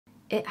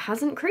it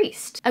hasn't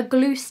creased. A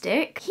glue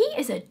stick. He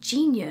is a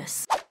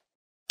genius.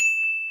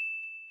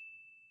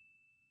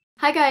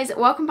 Hi guys,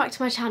 welcome back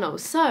to my channel.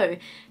 So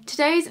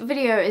today's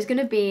video is going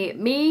to be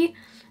me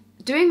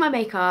doing my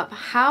makeup,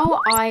 how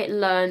I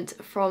learned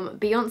from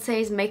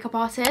Beyonce's makeup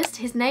artist.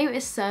 His name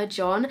is Sir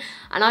John,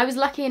 and I was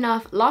lucky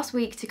enough last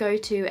week to go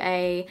to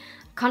a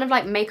kind of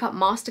like makeup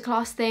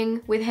masterclass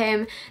thing with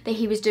him that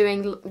he was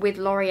doing with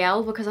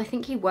L'Oreal, because I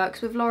think he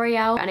works with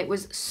L'Oreal, and it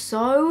was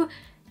so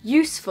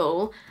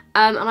useful.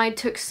 And I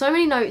took so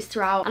many notes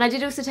throughout, and I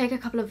did also take a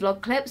couple of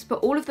vlog clips, but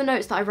all of the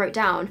notes that I wrote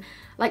down,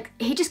 like,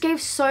 he just gave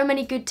so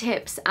many good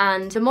tips,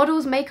 and the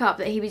model's makeup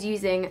that he was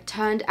using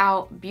turned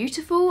out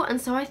beautiful.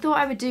 And so I thought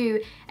I would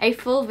do a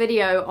full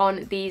video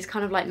on these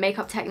kind of like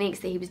makeup techniques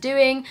that he was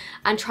doing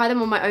and try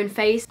them on my own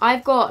face.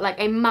 I've got like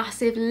a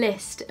massive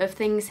list of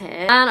things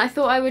here, and I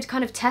thought I would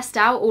kind of test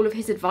out all of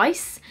his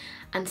advice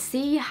and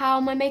see how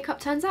my makeup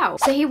turns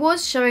out. So he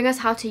was showing us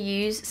how to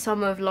use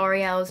some of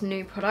L'Oreal's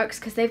new products,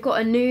 because they've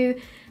got a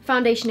new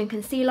foundation and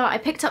concealer. I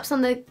picked up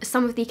some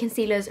of the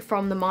concealers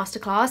from the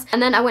masterclass, and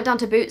then I went down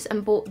to Boots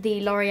and bought the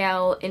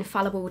L'Oreal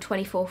Infallible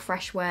 24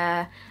 Fresh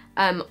Wear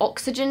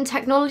Oxygen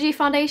Technology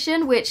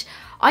foundation, which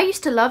I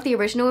used to love the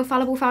original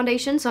Infallible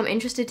foundation, so I'm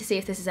interested to see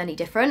if this is any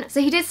different. So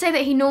he did say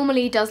that he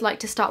normally does like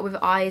to start with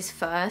eyes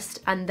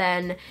first, and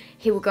then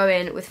he will go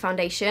in with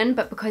foundation,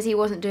 but because he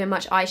wasn't doing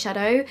much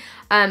eyeshadow,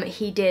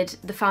 he did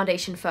the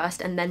foundation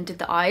first and then did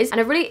the eyes. And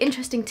a really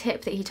interesting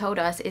tip that he told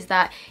us is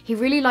that he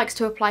really likes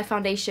to apply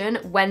foundation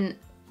when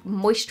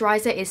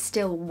moisturizer is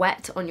still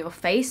wet on your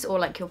face, or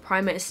like your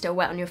primer is still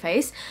wet on your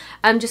face,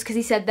 just because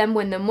he said then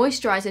when the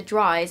moisturizer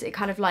dries, it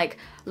kind of like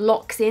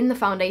locks in the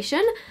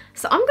foundation.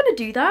 So I'm gonna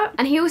do that.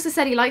 And he also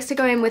said he likes to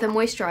go in with a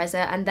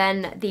moisturizer and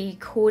then the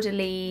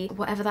Caudalie,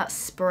 whatever that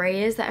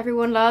spray is that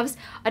everyone loves.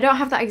 I don't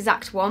have that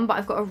exact one, but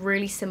I've got a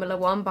really similar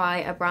one by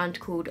a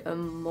brand called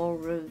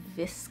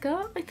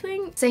Omorovicza, I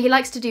think. So he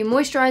likes to do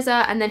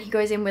moisturizer, and then he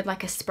goes in with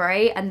like a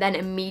spray and then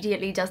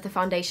immediately does the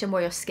foundation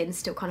while your skin's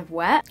still kind of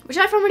wet, which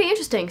I found really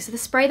interesting. So the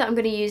spray that I'm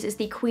going to use is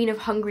the Queen of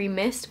Hungary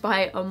Mist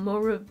by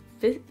Omorovicza.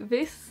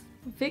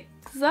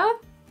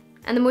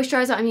 And the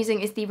moisturizer I'm using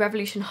is the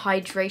Revolution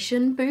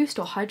Hydration Boost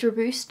or Hydro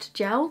Boost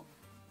Gel.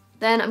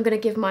 Then I'm going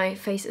to give my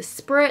face a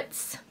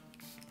spritz.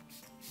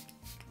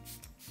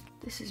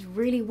 This is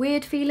really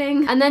weird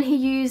feeling. And then he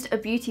used a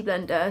beauty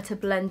blender to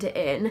blend it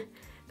in,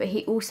 but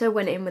he also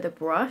went in with a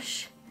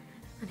brush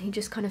and he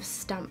just kind of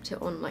stamped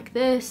it on like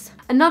this.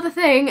 Another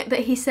thing that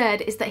he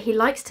said is that he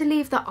likes to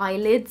leave the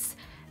eyelids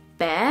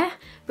bare,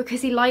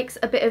 because he likes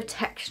a bit of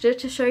texture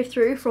to show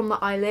through from the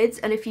eyelids,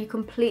 and if you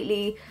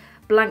completely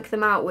blank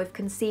them out with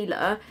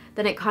concealer,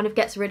 then it kind of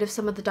gets rid of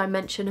some of the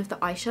dimension of the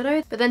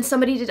eyeshadow. But then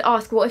somebody did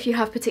ask, what if you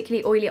have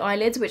particularly oily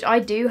eyelids, which I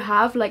do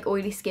have like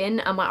oily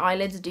skin and my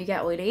eyelids do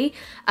get oily,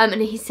 and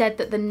he said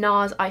that the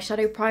NARS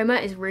eyeshadow primer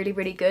is really,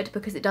 really good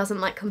because it doesn't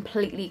like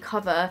completely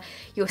cover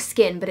your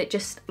skin, but it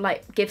just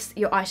like gives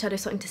your eyeshadow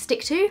something to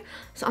stick to.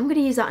 So I'm gonna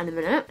use that in a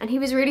minute. And he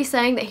was really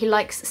saying that he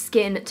likes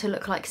skin to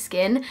look like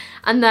skin,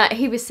 and that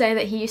he was saying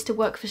that he used to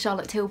work for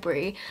Charlotte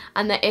Tilbury,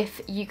 and that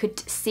if you could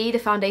see the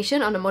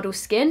foundation on a model's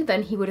skin,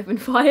 then he would have been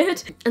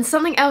fired. And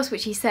something else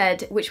which he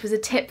said, which was a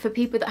tip for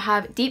people that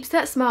have deep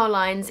set smile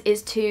lines,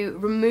 is to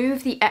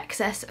remove the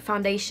excess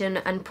foundation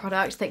and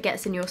product that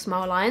gets in your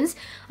smile lines.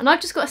 And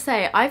I've just got to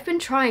say, I've been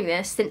trying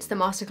this since the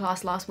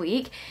masterclass last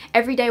week.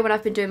 Every day when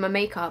I've been doing my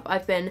makeup,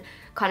 I've been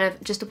kind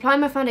of just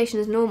applying my foundation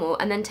as normal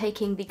and then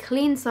taking the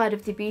clean side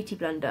of the beauty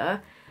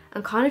blender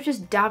and kind of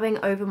just dabbing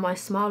over my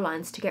smile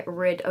lines to get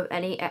rid of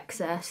any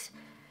excess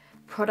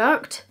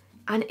product.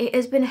 And it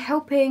has been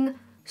helping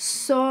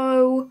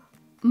so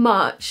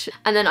much.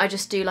 And then I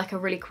just do like a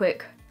really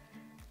quick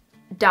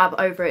dab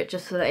over it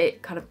just so that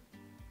it kind of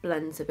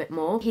blends a bit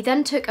more. He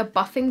then took a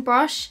buffing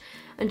brush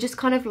and just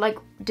kind of like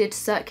did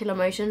circular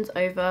motions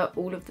over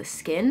all of the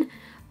skin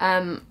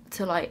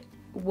to like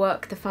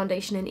work the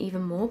foundation in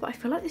even more, but I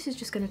feel like this is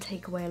just going to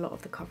take away a lot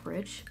of the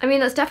coverage. I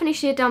mean, that's definitely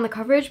sheared down the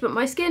coverage, but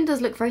my skin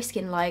does look very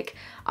skin-like.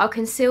 I'll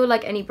conceal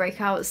like any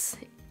breakouts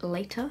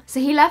later.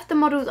 So he left the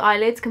model's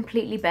eyelids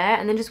completely bare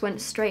and then just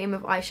went straight in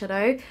with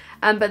eyeshadow,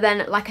 but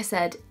then, like I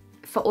said,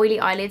 for oily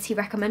eyelids, he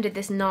recommended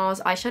this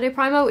NARS eyeshadow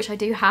primer, which I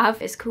do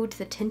have. It's called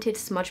the Tinted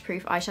Smudge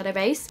Proof Eyeshadow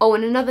Base. Oh,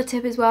 and another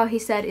tip as well, he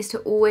said, is to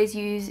always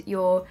use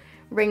your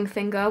ring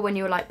finger when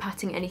you're like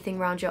patting anything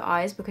around your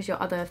eyes, because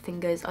your other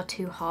fingers are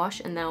too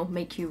harsh and they'll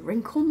make you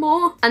wrinkle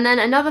more. And then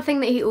another thing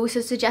that he also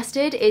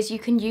suggested is you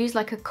can use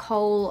like a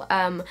kohl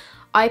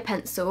eye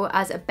pencil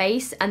as a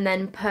base and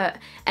then put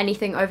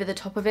anything over the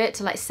top of it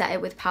to like set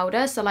it with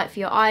powder. So like for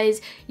your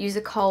eyes, use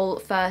a kohl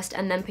first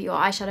and then put your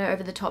eyeshadow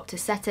over the top to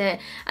set it.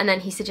 And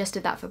then he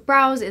suggested that for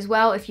brows as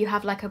well, if you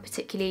have like a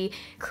particularly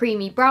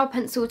creamy brow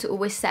pencil, to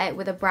always set it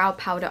with a brow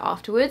powder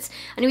afterwards.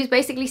 And he was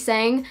basically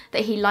saying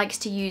that he likes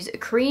to use a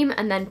cream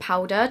and then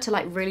powder to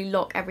like really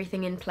lock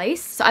everything in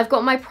place. So I've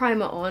got my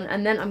primer on,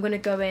 and then I'm going to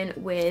go in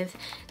with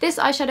this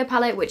eyeshadow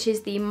palette, which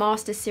is the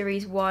Master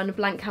Series 1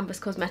 Blank Canvas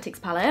Cosmetics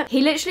palette.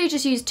 He literally just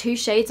just used 2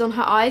 shades on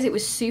her eyes. It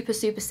was super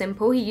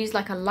simple. He used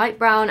like a light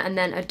brown and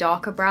then a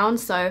darker brown.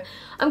 So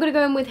I'm gonna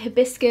go in with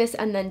Hibiscus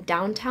and then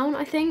Downtown,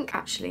 I think.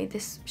 Actually,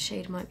 this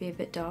shade might be a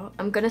bit dark.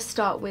 I'm gonna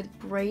start with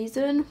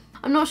Brazen.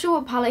 I'm not sure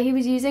what palette he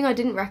was using. I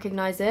didn't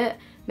recognize it.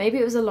 Maybe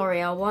it was a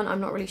L'Oreal one, I'm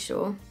not really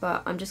sure,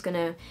 but I'm just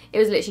gonna, it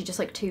was literally just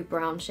like 2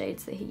 brown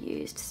shades that he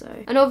used, so.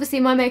 And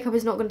obviously my makeup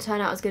is not gonna turn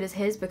out as good as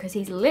his because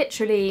he's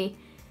literally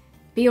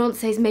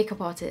Beyonce's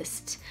makeup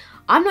artist.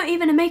 I'm not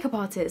even a makeup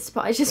artist,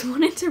 but I just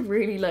wanted to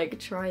really like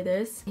try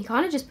this. He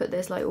kind of just put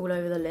this like all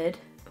over the lid.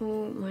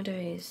 Oh my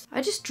days.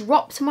 I just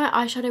dropped my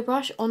eyeshadow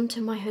brush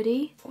onto my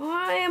hoodie.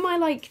 Why am I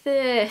like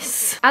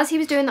this? As he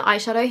was doing the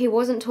eyeshadow, he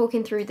wasn't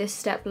talking through this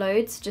step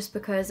loads just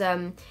because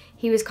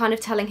he was kind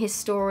of telling his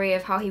story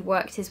of how he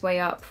worked his way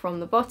up from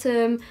the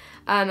bottom,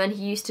 and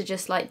he used to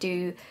just like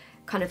do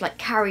kind of like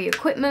carry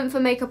equipment for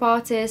makeup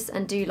artists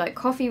and do like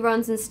coffee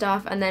runs and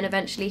stuff, and then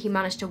eventually he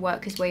managed to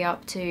work his way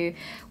up to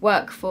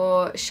work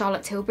for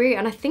Charlotte Tilbury,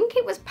 and I think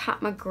it was Pat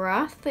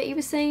McGrath that he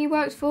was saying he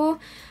worked for.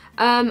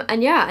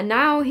 And yeah, and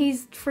now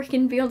he's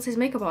freaking Beyonce's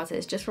makeup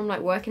artist just from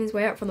like working his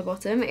way up from the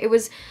bottom. It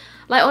was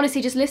like,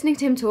 honestly, just listening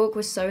to him talk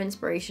was so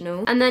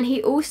inspirational. And then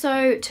he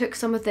also took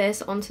some of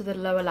this onto the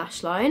lower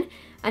lash line,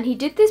 and he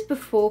did this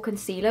before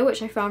concealer,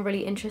 which I found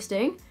really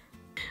interesting.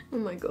 Oh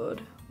my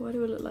god, why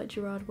do I look like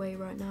Gerard Way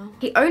right now?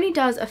 He only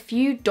does a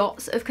few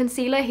dots of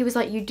concealer. He was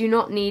like, you do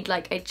not need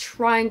like a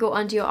triangle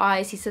under your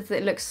eyes. He says that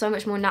it looks so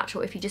much more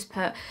natural if you just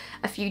put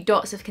a few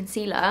dots of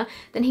concealer.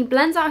 Then he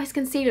blends out his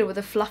concealer with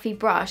a fluffy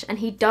brush, and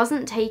he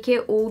doesn't take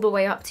it all the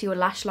way up to your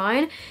lash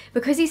line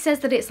because he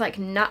says that it's like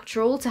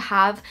natural to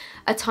have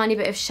a tiny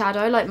bit of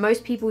shadow. Like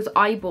most people's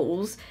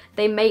eyeballs,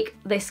 they make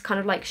this kind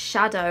of like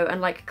shadow and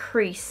like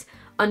crease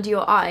under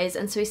your eyes,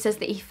 and so he says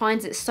that he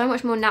finds it so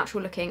much more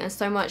natural looking and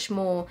so much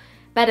more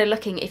better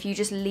looking if you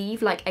just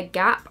leave like a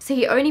gap. So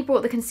he only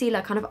brought the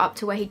concealer kind of up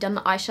to where he'd done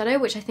the eyeshadow,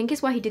 which I think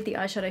is why he did the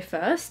eyeshadow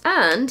first.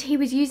 And he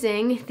was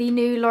using the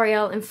new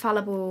L'Oreal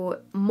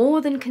Infallible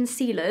More Than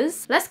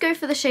Concealers. Let's go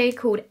for the shade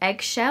called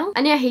Eggshell.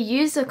 And yeah, he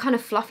used a kind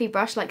of fluffy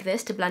brush like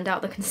this to blend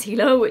out the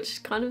concealer,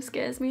 which kind of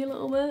scares me a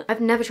little bit.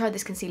 I've never tried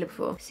this concealer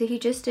before. So he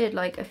just did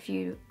like a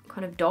few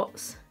kind of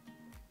dots.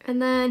 And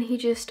then he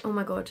just, oh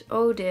my god,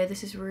 oh dear,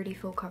 this is really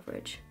full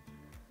coverage.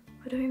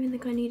 I don't even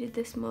think I needed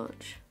this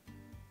much.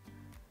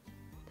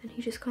 Then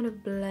he just kind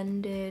of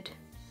blended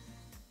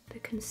the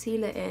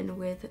concealer in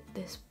with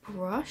this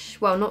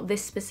brush. Well, not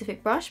this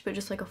specific brush, but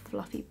just like a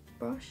fluffy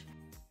brush.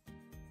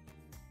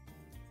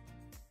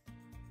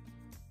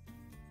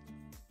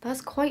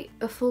 That's quite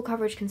a full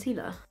coverage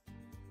concealer.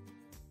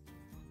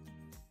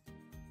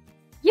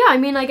 Yeah, I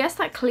mean, I guess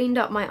that cleaned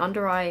up my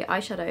under eye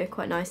eyeshadow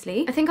quite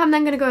nicely. I think I'm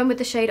then going to go in with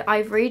the shade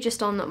Ivory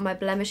just on my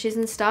blemishes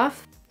and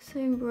stuff.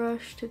 Same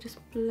brush to just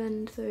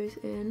blend those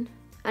in.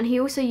 And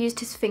he also used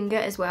his finger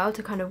as well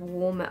to kind of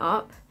warm it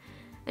up.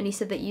 And he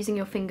said that using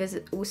your fingers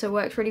also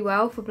works really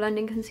well for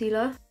blending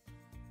concealer.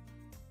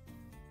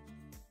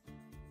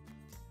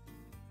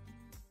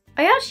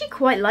 I actually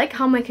quite like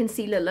how my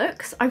concealer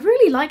looks. I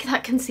really like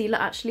that concealer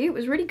actually, it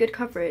was really good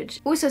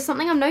coverage. Also,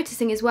 something I'm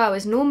noticing as well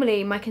is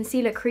normally my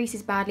concealer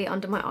creases badly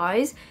under my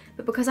eyes,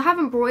 but because I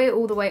haven't brought it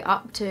all the way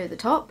up to the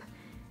top,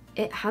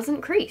 it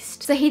hasn't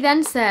creased. So he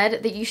then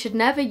said that you should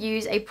never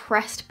use a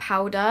pressed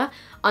powder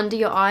under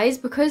your eyes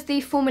because the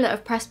formula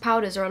of pressed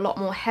powders are a lot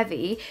more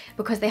heavy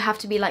because they have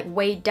to be like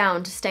weighed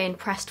down to stay in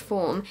pressed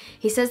form.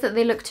 He says that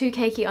they look too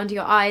cakey under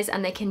your eyes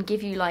and they can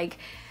give you like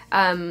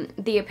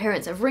the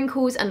appearance of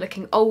wrinkles and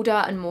looking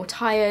older and more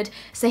tired.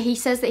 So he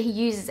says that he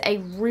uses a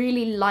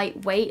really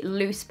lightweight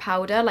loose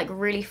powder, like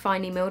really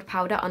finely milled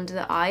powder under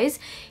the eyes.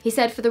 He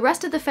said for the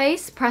rest of the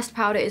face pressed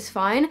powder is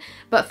fine,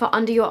 but for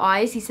under your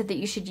eyes he said that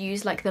you should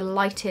use like the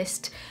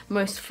lightest,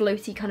 most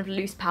floaty kind of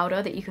loose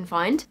powder that you can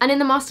find. And in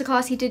the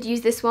masterclass he did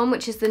use this one,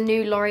 which is the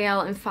new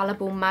L'Oreal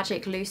Infallible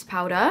Magic Loose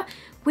Powder,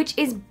 which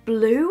is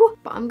blue,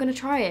 but I'm gonna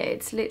try it.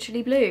 It's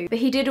literally blue. But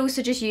he did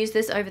also just use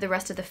this over the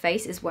rest of the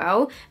face as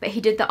well, but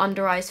he did the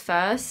under eyes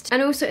first.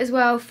 And also as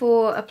well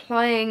for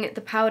applying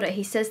the powder,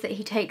 he says that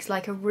he takes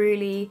like a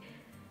really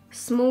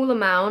small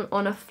amount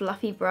on a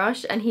fluffy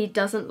brush, and he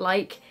doesn't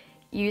like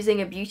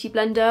using a beauty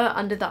blender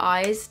under the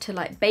eyes to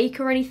like bake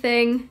or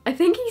anything. I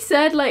think he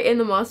said like in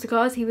the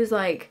masterclass, he was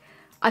like,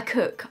 I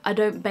cook, I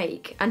don't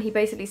bake. And he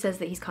basically says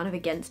that he's kind of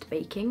against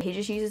baking. He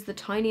just uses the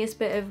tiniest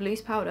bit of loose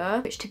powder,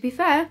 which to be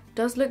fair,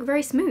 does look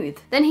very smooth.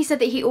 Then he said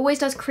that he always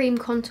does cream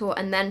contour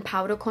and then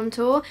powder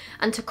contour.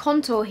 And to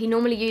contour, he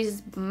normally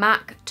uses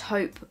MAC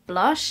Taupe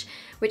blush,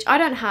 which I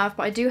don't have,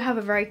 but I do have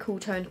a very cool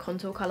toned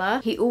contour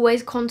color. He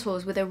always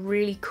contours with a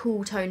really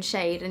cool toned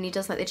shade, and he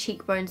does like the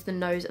cheekbones, the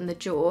nose and the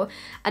jaw.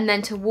 And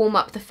then to warm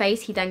up the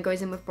face, he then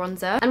goes in with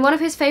bronzer. And one of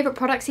his favorite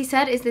products, he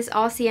said, is this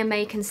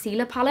RCMA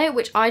Concealer palette,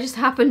 which I just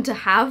happen to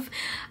have.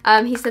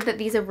 He said that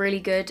these are really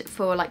good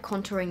for like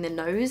contouring the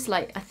nose,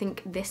 like I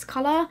think this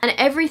color. And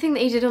everything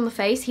that he did on the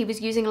face, he was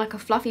using like a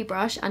fluffy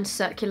brush and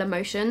circular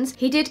motions.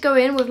 He did go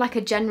in with like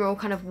a general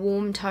kind of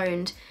warm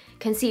toned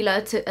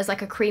concealer as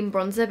like a cream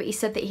bronzer, but he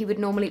said that he would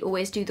normally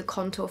always do the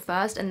contour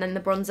first and then the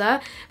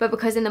bronzer, but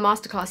because in the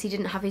masterclass he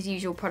didn't have his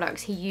usual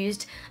products, he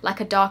used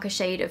like a darker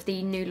shade of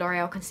the new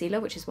L'Oreal concealer,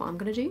 which is what I'm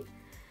gonna do.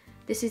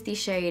 This is the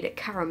shade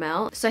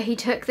Caramel. So he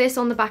took this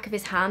on the back of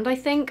his hand, I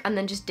think, and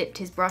then just dipped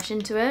his brush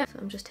into it. So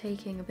I'm just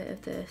taking a bit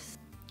of this.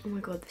 Oh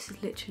my god, this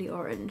is literally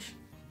orange.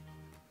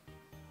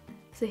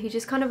 So he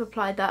just kind of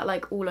applied that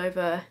like all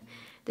over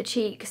the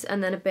cheeks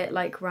and then a bit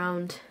like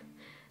round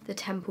the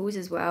temples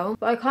as well.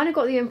 But I kind of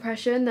got the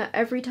impression that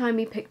every time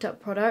he picked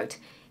up product,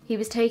 he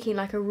was taking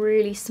like a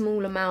really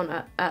small amount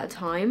at a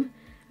time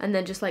and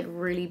then just like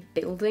really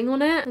building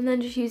on it, and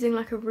then just using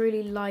like a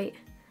really light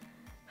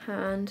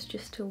hand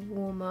just to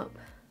warm up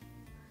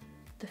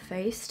the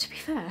face. To be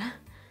fair,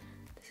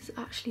 this is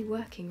actually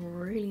working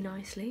really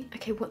nicely.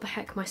 Okay, what the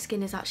heck, my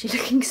skin is actually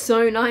looking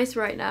so nice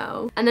right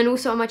now. And then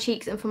also on my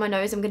cheeks and for my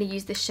nose, I'm going to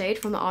use this shade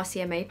from the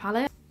RCMA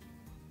palette.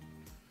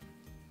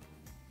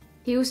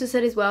 He also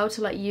said as well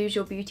to like use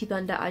your beauty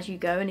blender as you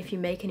go, and if you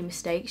make any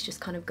mistakes,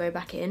 just kind of go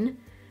back in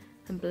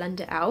and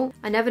blend it out.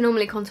 I never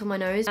normally contour my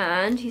nose,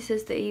 and he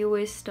says that he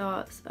always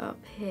starts up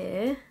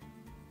here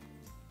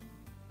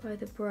by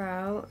the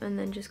brow and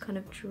then just kind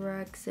of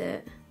drags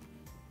it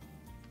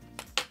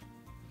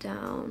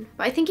down.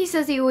 But I think he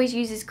says he always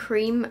uses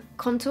cream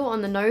contour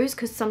on the nose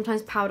because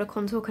sometimes powder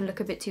contour can look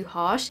a bit too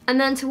harsh.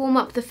 And then to warm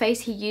up the face,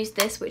 he used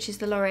this, which is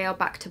the L'Oreal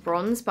Back to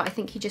Bronze, but I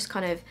think he just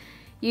kind of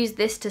used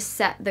this to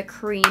set the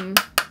cream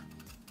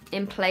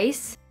in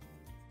place.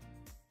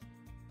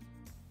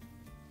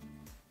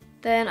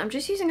 Then I'm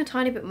just using a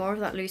tiny bit more of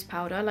that loose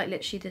powder, like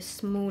literally the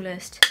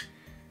smallest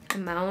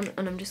amount,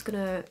 and I'm just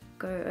gonna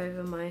go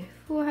over my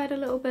forehead a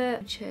little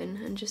bit, chin,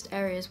 and just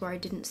areas where I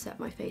didn't set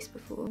my face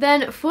before.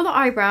 Then for the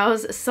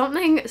eyebrows,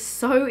 something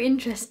so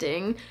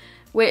interesting,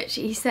 which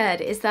he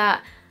said is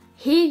that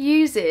he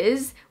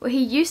uses, or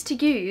he used to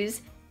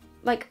use,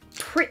 like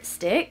Pritt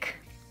Stick,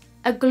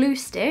 a glue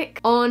stick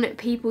on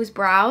people's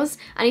brows,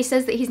 and he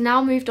says that he's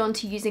now moved on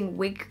to using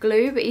wig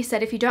glue, but he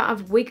said if you don't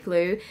have wig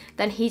glue,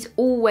 then he's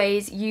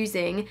always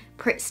using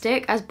Pritt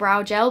Stick as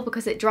brow gel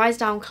because it dries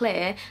down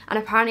clear and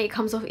apparently it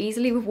comes off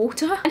easily with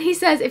water. And he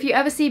says if you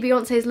ever see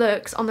Beyonce's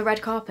looks on the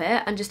red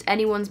carpet and just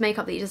anyone's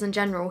makeup that he does in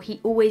general, he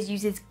always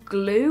uses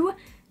glue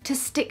to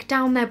stick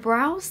down their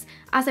brows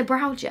as a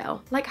brow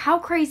gel. Like, how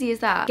crazy is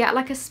that? Get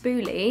like a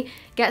spoolie,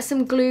 get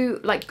some glue,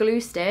 like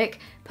glue stick,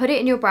 put it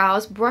in your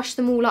brows, brush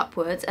them all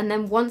upwards, and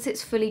then once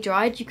it's fully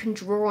dried, you can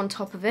draw on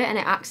top of it and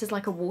it acts as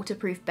like a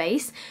waterproof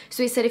base.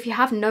 So he said if you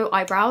have no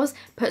eyebrows,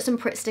 put some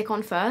Pritt Stick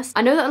on first.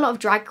 I know that a lot of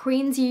drag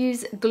queens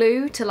use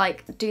glue to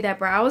like do their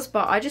brows,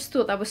 but I just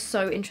thought that was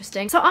so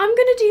interesting. So I'm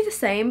gonna do the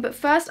same, but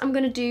first I'm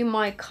gonna do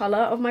my color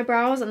of my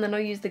brows and then I'll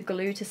use the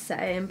glue to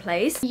set it in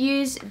place.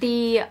 Use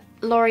the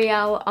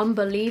L'Oreal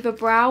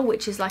Unbelievabrow,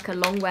 which is like a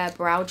long wear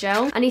brow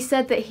gel, and he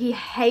said that he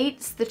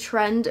hates the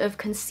trend of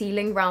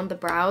concealing around the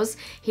brows.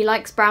 He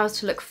likes brows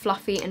to look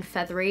fluffy and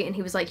feathery, and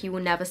he was like, you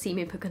will never see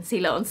me put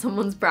concealer on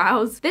someone's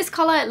brows. This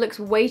color, it looks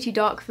way too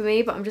dark for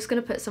me, but I'm just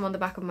gonna put some on the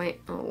back of my,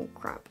 oh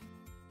crap.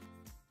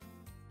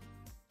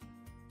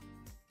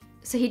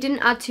 So he didn't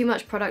add too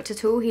much product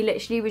at all. He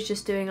literally was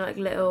just doing like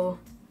little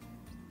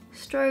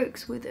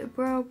strokes with a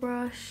brow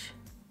brush.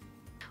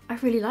 I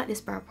really like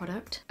this brow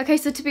product. Okay,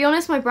 so to be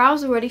honest, my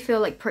brows already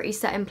feel like pretty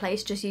set in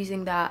place just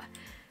using that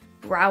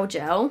brow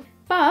gel,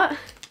 but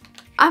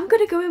I'm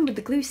gonna go in with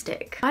the glue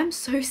stick. I'm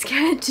so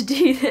scared to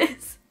do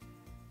this.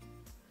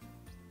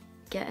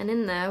 Getting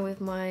in there with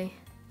my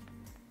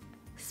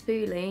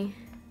spoolie.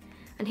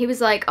 And he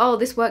was like, oh,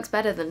 this works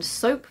better than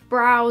soap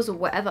brows or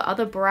whatever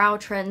other brow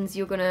trends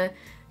you're gonna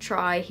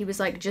try. He was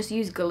like, just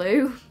use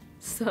glue.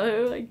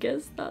 So I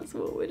guess that's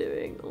what we're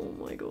doing. Oh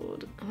my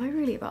god. Am I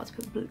really about to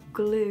put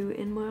glue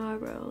in my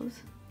eyebrows?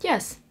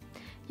 Yes.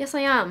 Yes,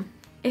 I am.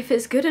 If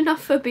it's good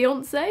enough for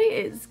Beyonce,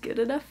 it's good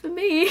enough for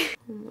me.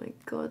 Oh my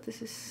god,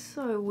 this is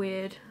so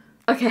weird.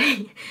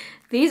 Okay,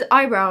 these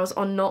eyebrows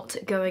are not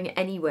going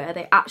anywhere.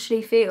 They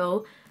actually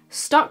feel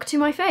stuck to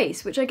my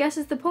face, which I guess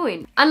is the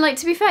point. And like,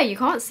 to be fair, you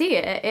can't see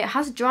it. It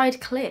has dried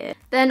clear.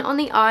 Then on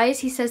the eyes,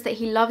 he says that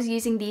he loves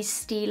using these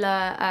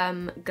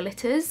Stila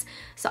glitters.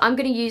 So I'm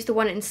gonna use the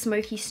one in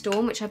Smokey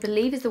Storm, which I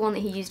believe is the one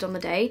that he used on the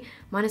day.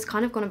 Mine has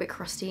kind of gone a bit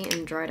crusty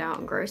and dried out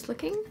and gross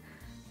looking.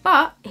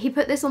 But he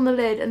put this on the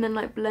lid and then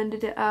like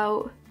blended it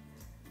out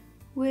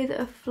with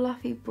a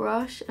fluffy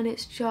brush, and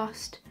it's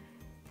just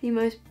the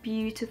most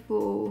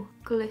beautiful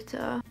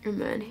glitter. And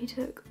then he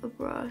took a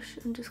brush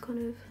and just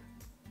kind of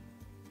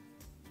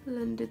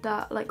blended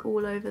that like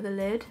all over the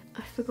lid.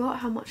 I forgot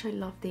how much I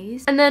love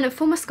these. And then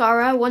for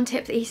mascara, one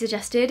tip that he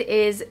suggested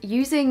is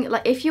using,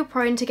 like, if you're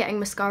prone to getting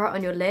mascara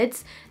on your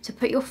lids, to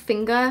put your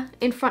finger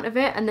in front of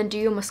it and then do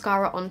your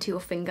mascara onto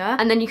your finger,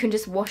 and then you can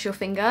just wash your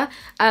finger.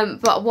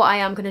 But what I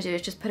am gonna do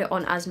is just put it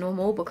on as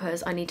normal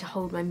because I need to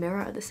hold my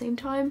mirror at the same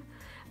time.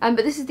 But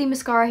this is the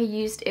mascara he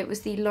used. It was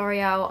the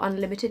L'Oreal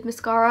Unlimited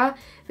mascara,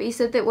 but he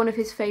said that one of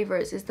his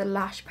favorites is the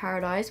Lash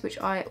Paradise, which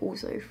I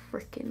also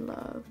freaking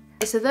love.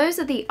 So those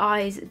are the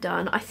eyes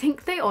done. I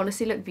think they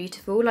honestly look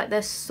beautiful. Like,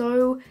 they're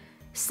so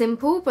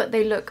simple, but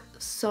they look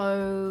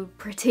so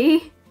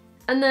pretty.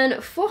 And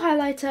then for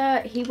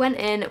highlighter, he went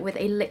in with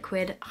a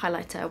liquid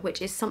highlighter,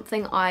 which is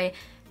something I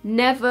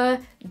never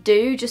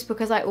do just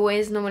because I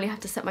always normally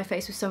have to set my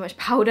face with so much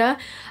powder,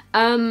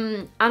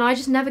 and I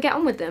just never get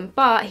on with them.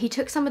 But he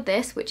took some of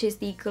this, which is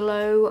the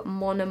Glow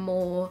Mon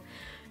Amour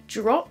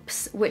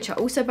drops, which are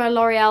also by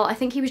L'Oreal. I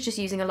think he was just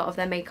using a lot of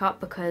their makeup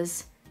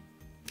because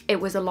it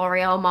was a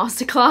L'Oreal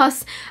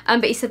masterclass,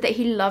 but he said that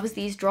he loves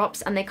these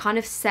drops and they kind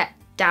of set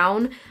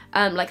down,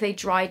 like they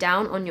dry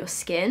down on your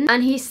skin.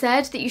 And he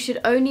said that you should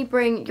only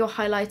bring your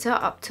highlighter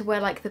up to where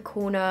like the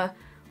corner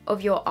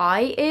of your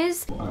eye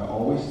is. I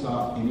always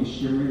stop any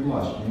shimmery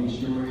blush, any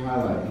shimmery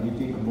highlight,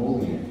 anything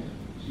emollient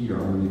here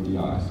underneath the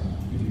eyes.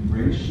 If you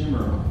bring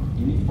shimmer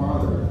any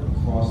farther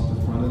across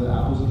the front of the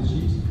apples of the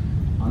cheeks,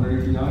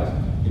 underneath the eyes,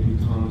 it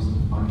becomes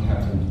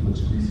unkept and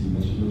looks greasy,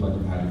 makes you look like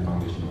you've had your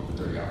foundation on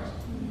for 30 hours.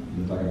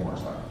 You look like a porn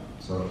star.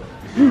 So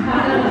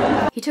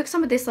he took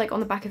some of this like on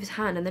the back of his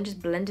hand and then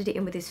just blended it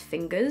in with his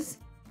fingers.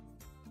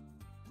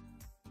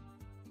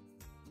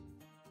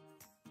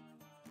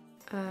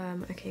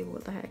 Okay,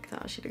 what the heck,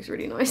 that actually looks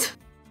really nice.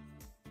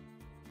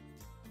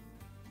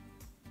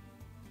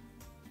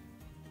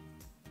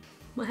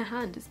 My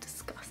hand is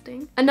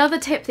disgusting. Another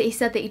tip that he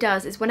said that he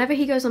does is whenever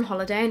he goes on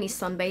holiday and he's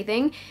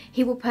sunbathing,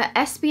 he will put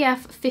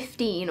SPF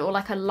 15 or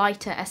like a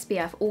lighter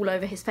SPF all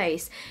over his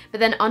face,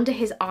 but then under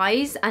his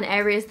eyes and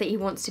areas that he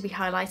wants to be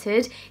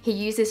highlighted, he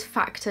uses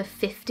factor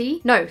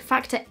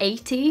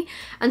 80,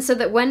 and so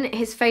that when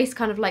his face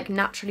kind of like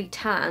naturally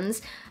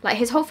tans, like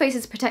his whole face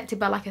is protected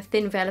by like a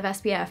thin veil of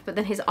SPF, but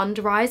then his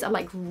under eyes are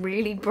like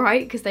really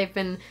bright because they've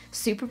been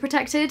super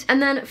protected.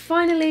 And then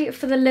finally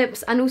for the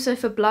lips and also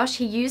for blush,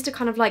 he used a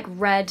kind of like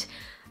red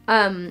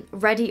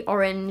reddy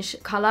orange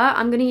colour.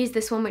 I'm going to use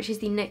this one, which is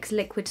the NYX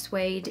Liquid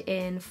Suede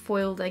in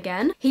Foiled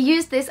Again. He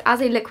used this as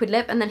a liquid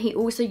lip and then he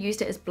also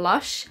used it as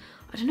blush.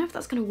 I don't know if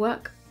that's going to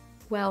work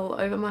well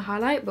over my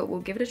highlight, but we'll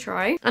give it a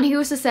try. And he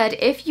also said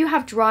if you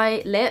have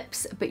dry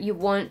lips but you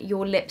want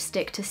your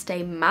lipstick to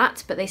stay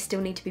matte but they still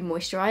need to be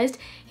moisturized,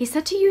 he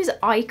said to use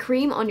eye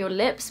cream on your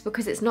lips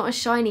because it's not as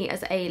shiny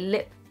as a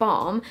lip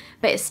balm,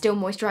 but it still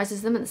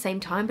moisturizes them at the same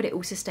time, but it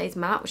also stays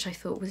matte, which I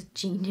thought was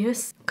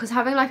genius, because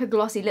having like a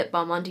glossy lip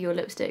balm under your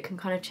lipstick can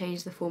kind of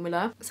change the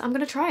formula. So I'm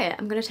gonna try it.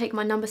 I'm gonna take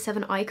my number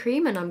 7 eye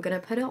cream and I'm gonna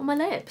put it on my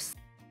lips.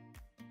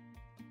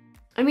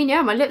 I mean,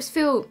 yeah, my lips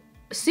feel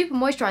super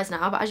moisturized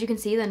now, but as you can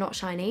see, they're not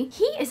shiny.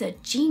 He is a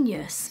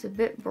genius. It's a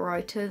bit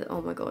brighter.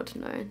 Oh my god,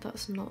 no,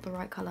 that's not the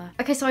right color.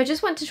 Okay, so I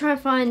just went to try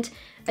and find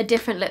a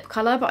different lip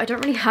color, but I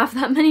don't really have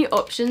that many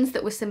options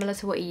that were similar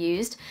to what he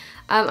used.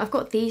 I've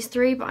got these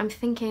 3, but I'm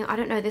thinking, I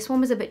don't know, this one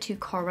was a bit too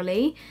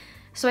corally,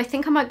 so I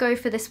think I might go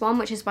for this one,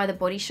 which is by The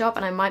Body Shop,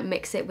 and I might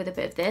mix it with a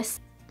bit of this.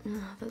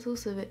 That's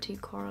also a bit too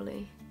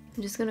corally.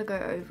 I'm just gonna go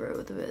over it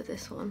with a bit of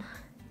this one.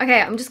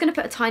 Okay, I'm just gonna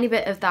put a tiny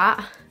bit of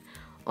that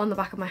on the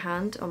back of my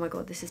hand. Oh my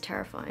god, this is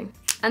terrifying.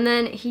 And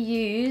then he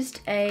used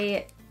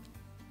a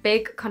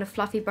big kind of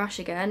fluffy brush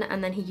again,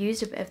 and then he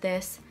used a bit of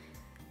this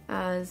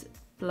as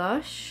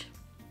blush.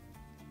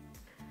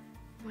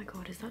 Oh my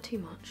god, is that too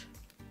much?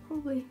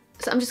 Probably.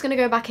 So I'm just gonna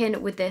go back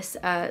in with this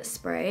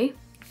spray.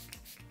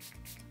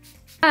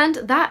 And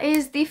that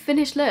is the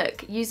finished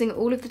look using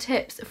all of the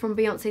tips from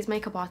Beyonce's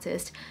makeup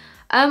artist.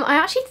 I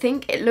actually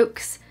think it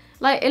looks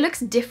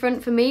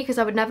different for me because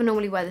I would never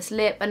normally wear this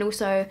lip, and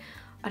also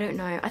I don't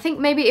know, I think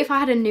maybe if I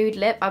had a nude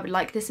lip I would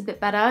like this a bit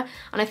better,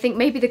 and I think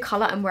maybe the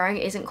colour I'm wearing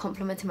isn't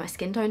complementing my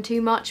skin tone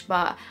too much,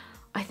 but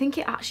I think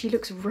it actually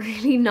looks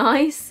really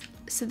nice.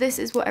 So this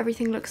is what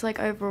everything looks like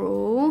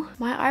overall.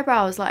 My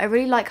eyebrows, like I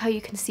really like how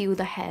you can see all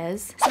the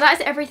hairs. So that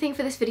is everything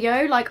for this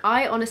video. Like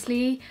I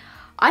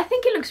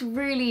think it looks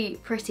really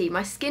pretty.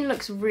 My skin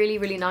looks really,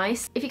 really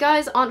nice. If you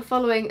guys aren't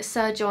following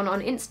Sir John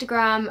on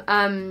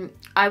Instagram,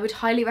 I would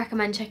highly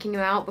recommend checking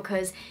him out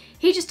because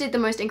he just did the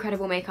most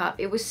incredible makeup.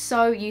 It was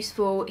so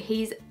useful.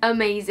 He's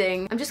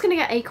amazing. I'm just gonna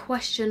get a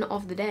question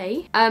of the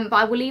day, but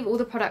I will leave all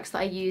the products that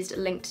I used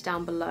linked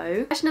down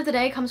below. Question of the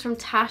day comes from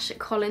Tash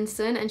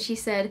Collinson, and she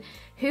said,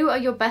 who are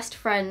your best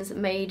friends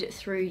made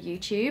through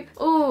YouTube?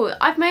 Oh,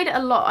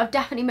 I've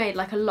definitely made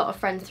like a lot of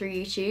friends through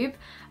YouTube.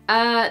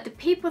 The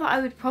people that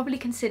I would probably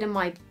consider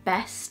my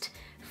best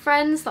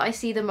friends that I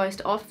see the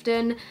most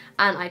often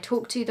and I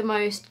talk to the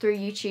most through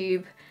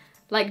YouTube,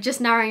 like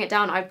just narrowing it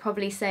down, I'd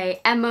probably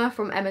say Emma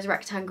from Emma's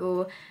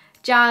Rectangle,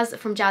 Jazz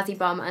from Jazzy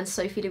Bum, and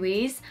Sophie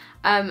Louise.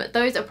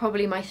 Those are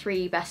probably my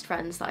 3 best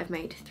friends that I've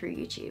made through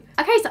YouTube.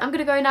 Okay, so I'm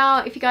gonna go now.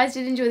 If you guys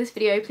did enjoy this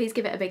video, please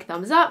give it a big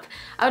thumbs up.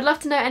 I would love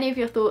to know any of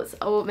your thoughts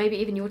or maybe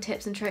even your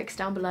tips and tricks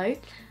down below,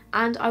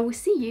 and I will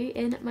see you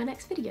in my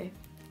next video.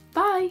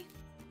 Bye!